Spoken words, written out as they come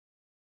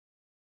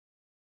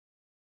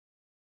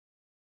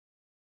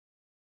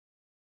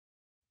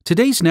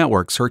Today's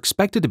networks are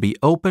expected to be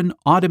open,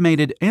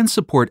 automated, and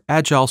support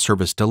agile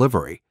service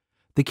delivery.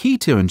 The key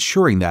to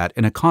ensuring that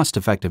in a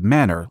cost-effective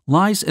manner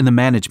lies in the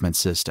management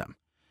system.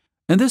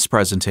 In this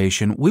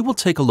presentation, we will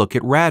take a look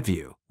at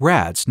RADview,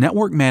 RAD's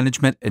network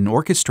management and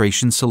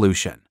orchestration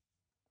solution.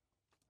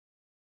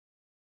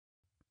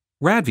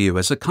 RADview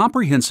is a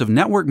comprehensive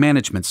network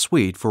management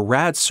suite for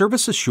RAD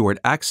service-assured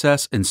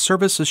access and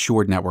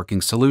service-assured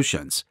networking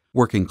solutions.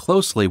 Working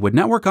closely with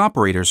network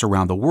operators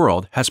around the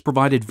world has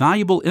provided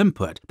valuable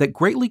input that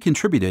greatly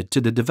contributed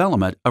to the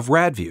development of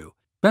RADview.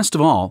 Best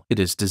of all, it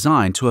is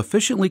designed to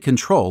efficiently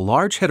control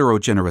large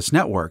heterogeneous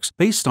networks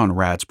based on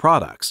RAD's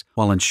products,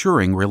 while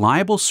ensuring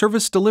reliable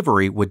service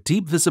delivery with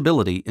deep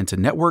visibility into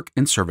network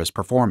and service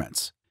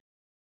performance.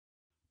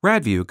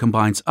 RADview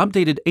combines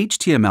updated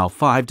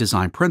HTML5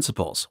 design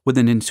principles with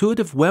an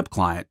intuitive web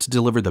client to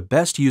deliver the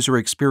best user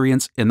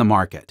experience in the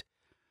market.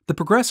 The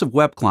progressive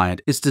web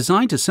client is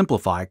designed to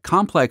simplify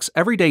complex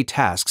everyday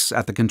tasks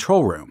at the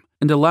control room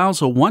and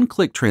allows a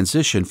one-click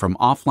transition from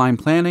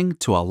offline planning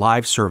to a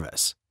live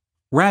service.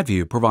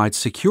 RADview provides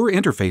secure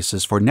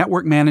interfaces for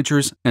network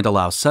managers and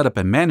allows setup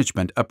and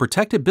management of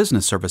protected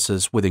business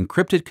services with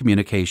encrypted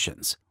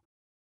communications.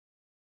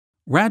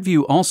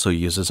 RADview also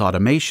uses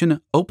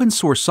automation,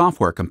 open-source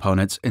software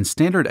components, and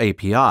standard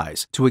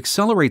APIs to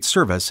accelerate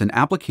service and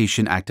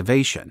application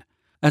activation,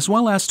 as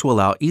well as to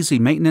allow easy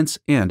maintenance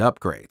and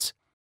upgrades.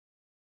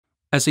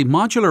 As a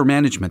modular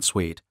management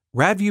suite,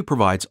 RADview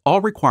provides all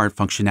required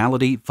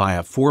functionality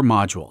via 4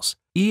 modules: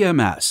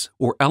 EMS,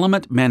 or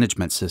Element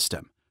Management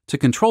System, to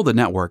control the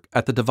network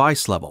at the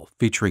device level,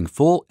 featuring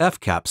full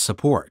FCAP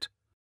support;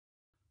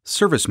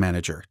 Service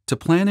Manager, to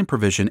plan and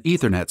provision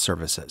Ethernet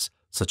services,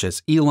 such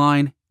as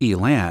E-Line,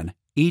 E-LAN,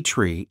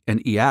 E-Tree,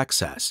 and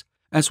E-Access,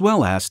 as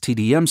well as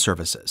TDM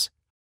services;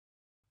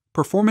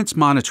 Performance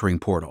Monitoring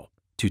Portal,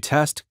 to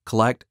test,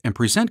 collect, and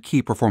present key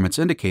performance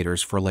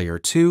indicators for Layer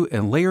 2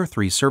 and Layer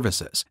 3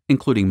 services,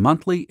 including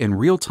monthly and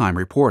real-time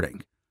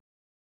reporting;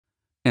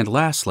 and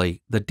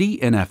lastly, the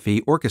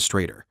D-NFV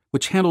Orchestrator,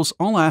 which handles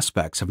all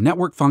aspects of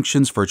network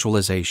functions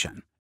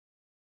virtualization.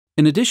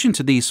 In addition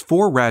to these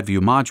 4 RADview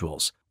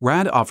modules,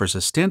 RAD offers a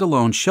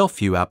standalone shelf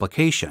view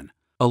application,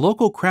 a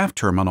local craft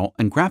terminal,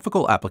 and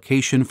graphical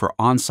application for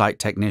on-site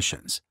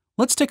technicians.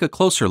 Let's take a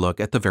closer look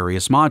at the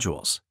various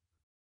modules.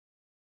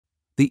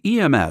 The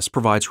EMS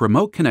provides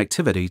remote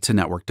connectivity to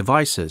network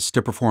devices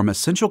to perform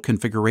essential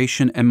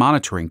configuration and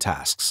monitoring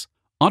tasks.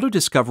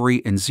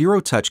 Auto-discovery and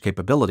zero-touch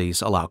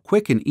capabilities allow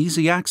quick and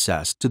easy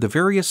access to the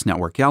various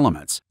network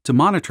elements to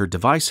monitor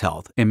device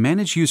health and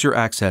manage user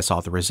access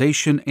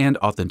authorization and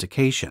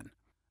authentication.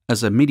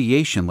 As a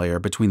mediation layer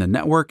between the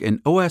network and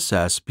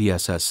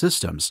OSS/BSS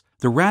systems,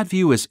 the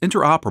RADview is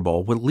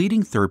interoperable with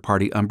leading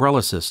third-party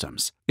umbrella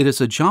systems. It is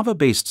a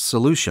Java-based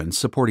solution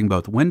supporting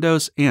both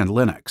Windows and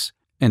Linux,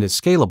 and is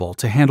scalable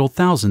to handle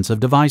thousands of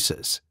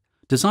devices.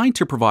 Designed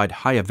to provide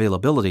high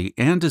availability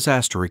and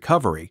disaster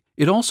recovery,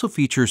 it also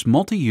features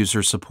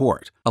multi-user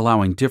support,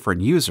 allowing different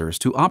users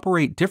to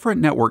operate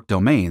different network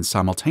domains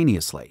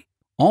simultaneously.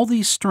 All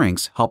these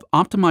strengths help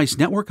optimize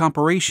network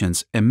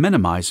operations and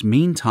minimize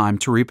mean time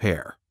to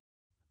repair.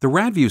 The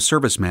RADview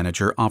Service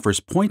Manager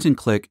offers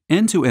point-and-click,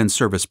 end-to-end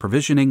service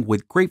provisioning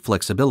with great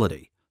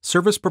flexibility.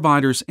 Service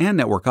providers and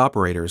network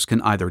operators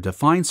can either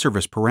define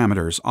service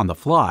parameters on the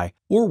fly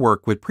or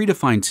work with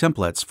predefined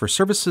templates for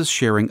services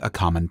sharing a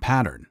common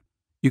pattern.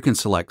 You can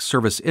select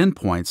service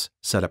endpoints,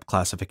 set up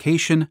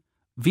classification,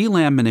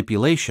 VLAN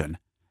manipulation,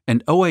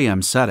 and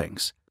OAM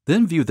settings,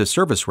 then view the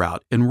service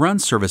route and run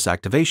service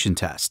activation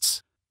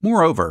tests.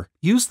 Moreover,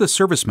 use the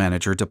Service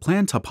Manager to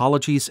plan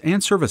topologies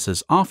and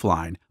services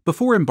offline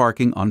before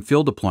embarking on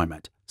field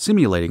deployment,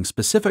 simulating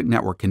specific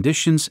network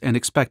conditions and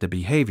expected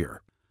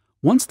behavior.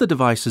 Once the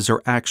devices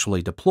are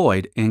actually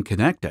deployed and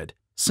connected,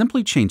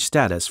 simply change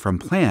status from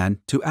plan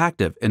to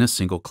active in a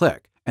single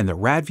click, and the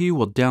RADview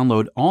will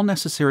download all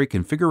necessary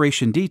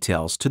configuration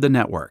details to the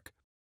network.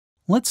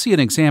 Let's see an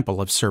example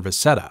of service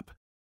setup.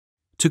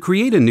 To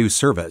create a new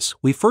service,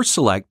 we first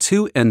select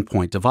 2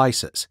 endpoint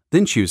devices,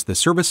 then choose the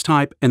service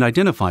type and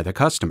identify the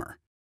customer.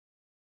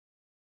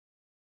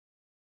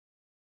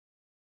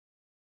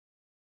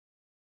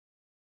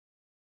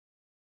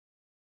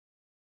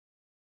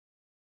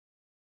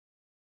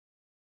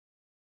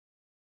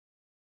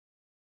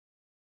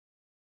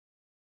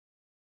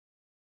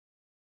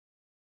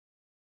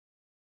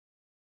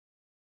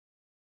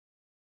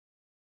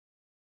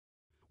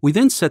 We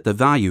then set the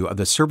value of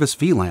the service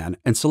VLAN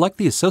and select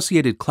the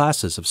associated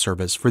classes of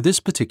service for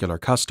this particular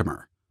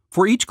customer.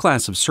 For each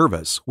class of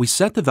service, we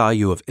set the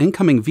value of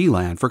incoming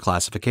VLAN for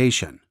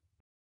classification.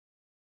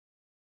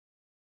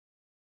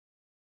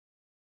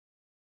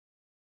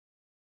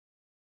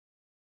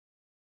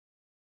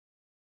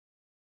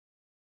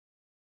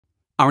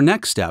 Our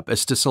next step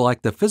is to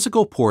select the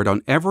physical port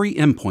on every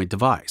endpoint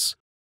device.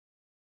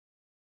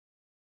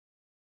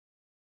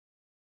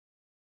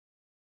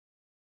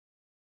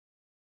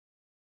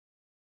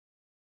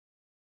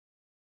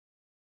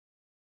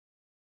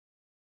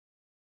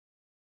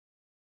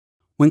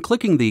 When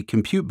clicking the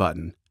Compute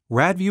button,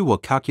 RADview will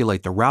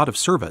calculate the route of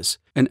service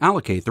and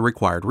allocate the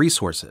required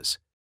resources.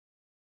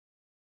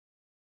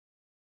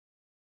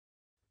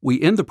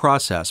 We end the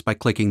process by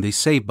clicking the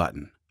Save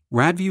button.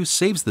 RADview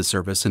saves the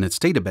service in its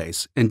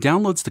database and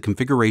downloads the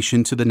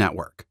configuration to the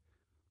network.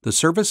 The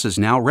service is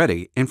now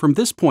ready, and from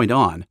this point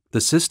on,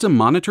 the system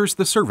monitors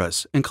the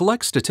service and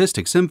collects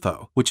statistics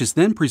info, which is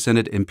then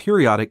presented in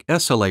periodic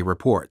SLA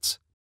reports.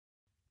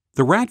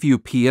 The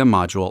RADview PM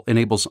module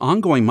enables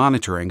ongoing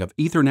monitoring of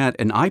Ethernet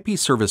and IP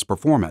service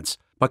performance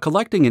by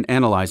collecting and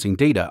analyzing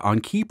data on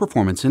key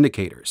performance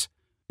indicators.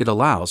 It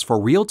allows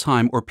for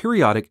real-time or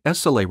periodic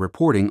SLA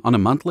reporting on a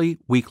monthly,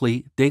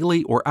 weekly,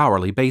 daily, or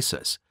hourly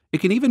basis. It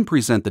can even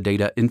present the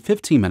data in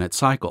 15-minute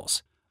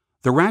cycles.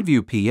 The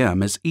RADview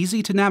PM is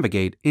easy to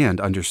navigate and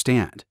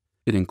understand.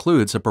 It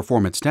includes a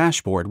performance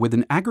dashboard with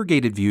an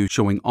aggregated view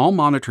showing all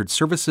monitored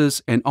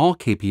services and all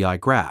KPI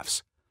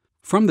graphs.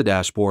 From the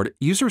dashboard,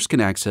 users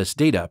can access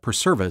data per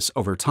service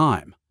over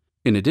time.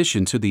 In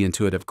addition to the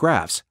intuitive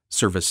graphs,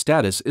 service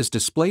status is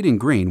displayed in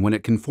green when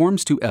it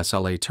conforms to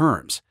SLA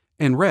terms,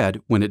 and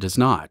red when it does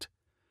not.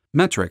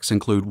 Metrics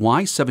include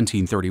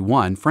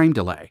Y1731 frame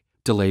delay,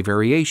 delay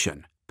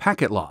variation,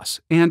 packet loss,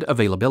 and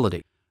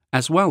availability,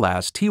 as well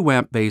as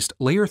TWAMP-based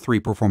Layer 3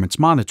 performance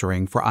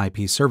monitoring for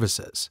IP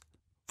services.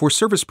 For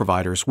service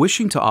providers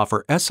wishing to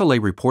offer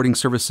SLA reporting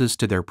services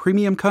to their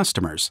premium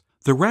customers,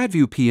 the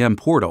RADview PM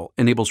portal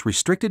enables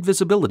restricted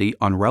visibility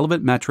on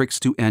relevant metrics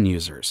to end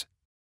users.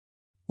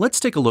 Let's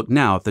take a look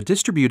now at the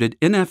distributed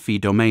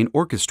NFV domain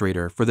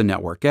orchestrator for the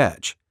network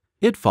edge.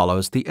 It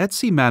follows the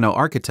Etsy Mano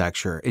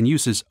architecture and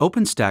uses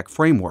OpenStack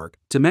framework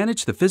to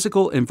manage the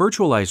physical and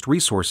virtualized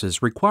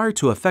resources required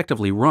to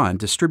effectively run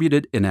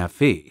distributed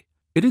NFV.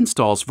 It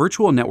installs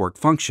virtual network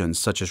functions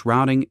such as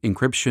routing,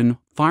 encryption,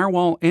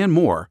 firewall, and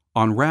more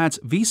on RAD's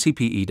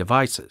vCPE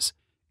devices.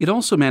 It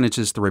also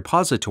manages the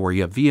repository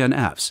of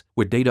VNFs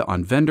with data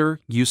on vendor,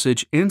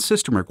 usage, and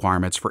system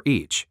requirements for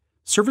each.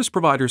 Service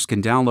providers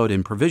can download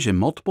and provision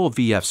multiple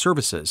VF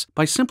services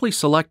by simply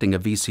selecting a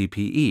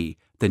vCPE,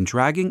 then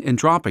dragging and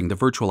dropping the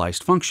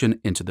virtualized function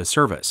into the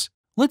service.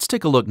 Let's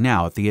take a look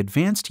now at the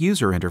advanced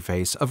user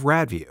interface of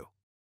RADview.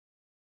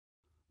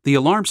 The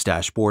Alarms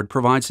dashboard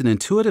provides an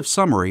intuitive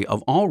summary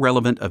of all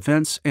relevant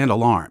events and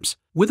alarms,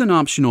 with an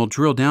optional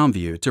drill-down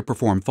view to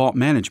perform fault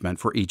management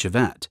for each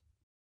event.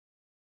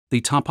 The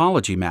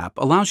Topology map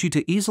allows you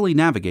to easily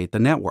navigate the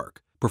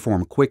network,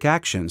 perform quick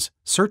actions,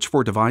 search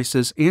for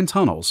devices and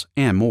tunnels,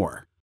 and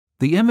more.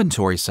 The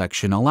Inventory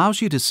section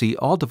allows you to see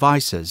all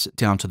devices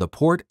down to the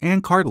port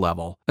and card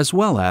level, as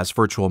well as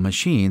virtual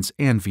machines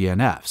and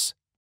VNFs.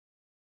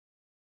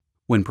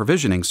 When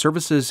provisioning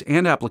services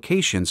and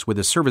applications with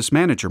the Service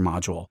Manager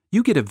module,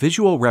 you get a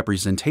visual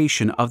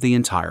representation of the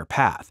entire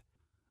path.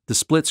 The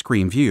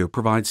split-screen view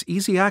provides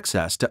easy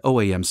access to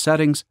OAM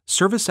settings,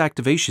 service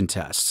activation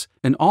tests,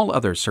 and all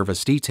other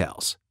service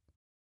details.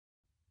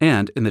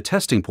 And in the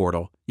testing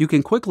portal, you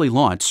can quickly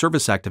launch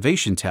service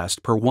activation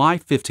test per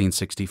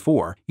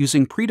Y1564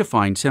 using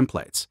predefined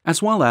templates,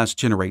 as well as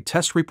generate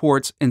test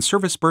reports and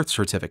service birth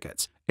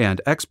certificates,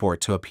 and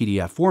export to a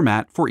PDF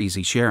format for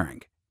easy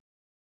sharing.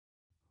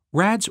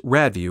 RAD's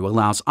RADview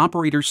allows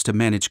operators to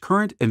manage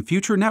current and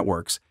future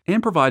networks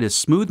and provide a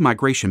smooth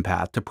migration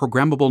path to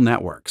programmable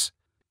networks.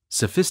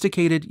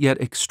 Sophisticated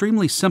yet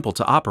extremely simple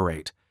to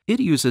operate, it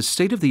uses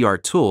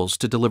state-of-the-art tools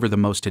to deliver the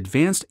most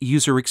advanced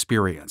user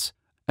experience.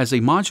 As a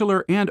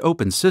modular and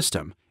open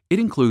system, it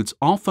includes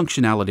all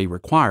functionality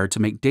required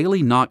to make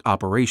daily NOC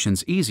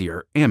operations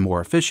easier and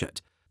more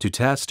efficient, to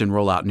test and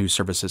roll out new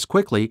services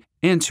quickly,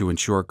 and to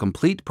ensure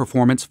complete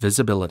performance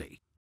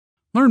visibility.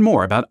 Learn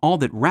more about all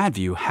that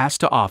RADview has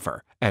to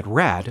offer at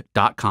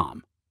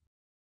rad.com.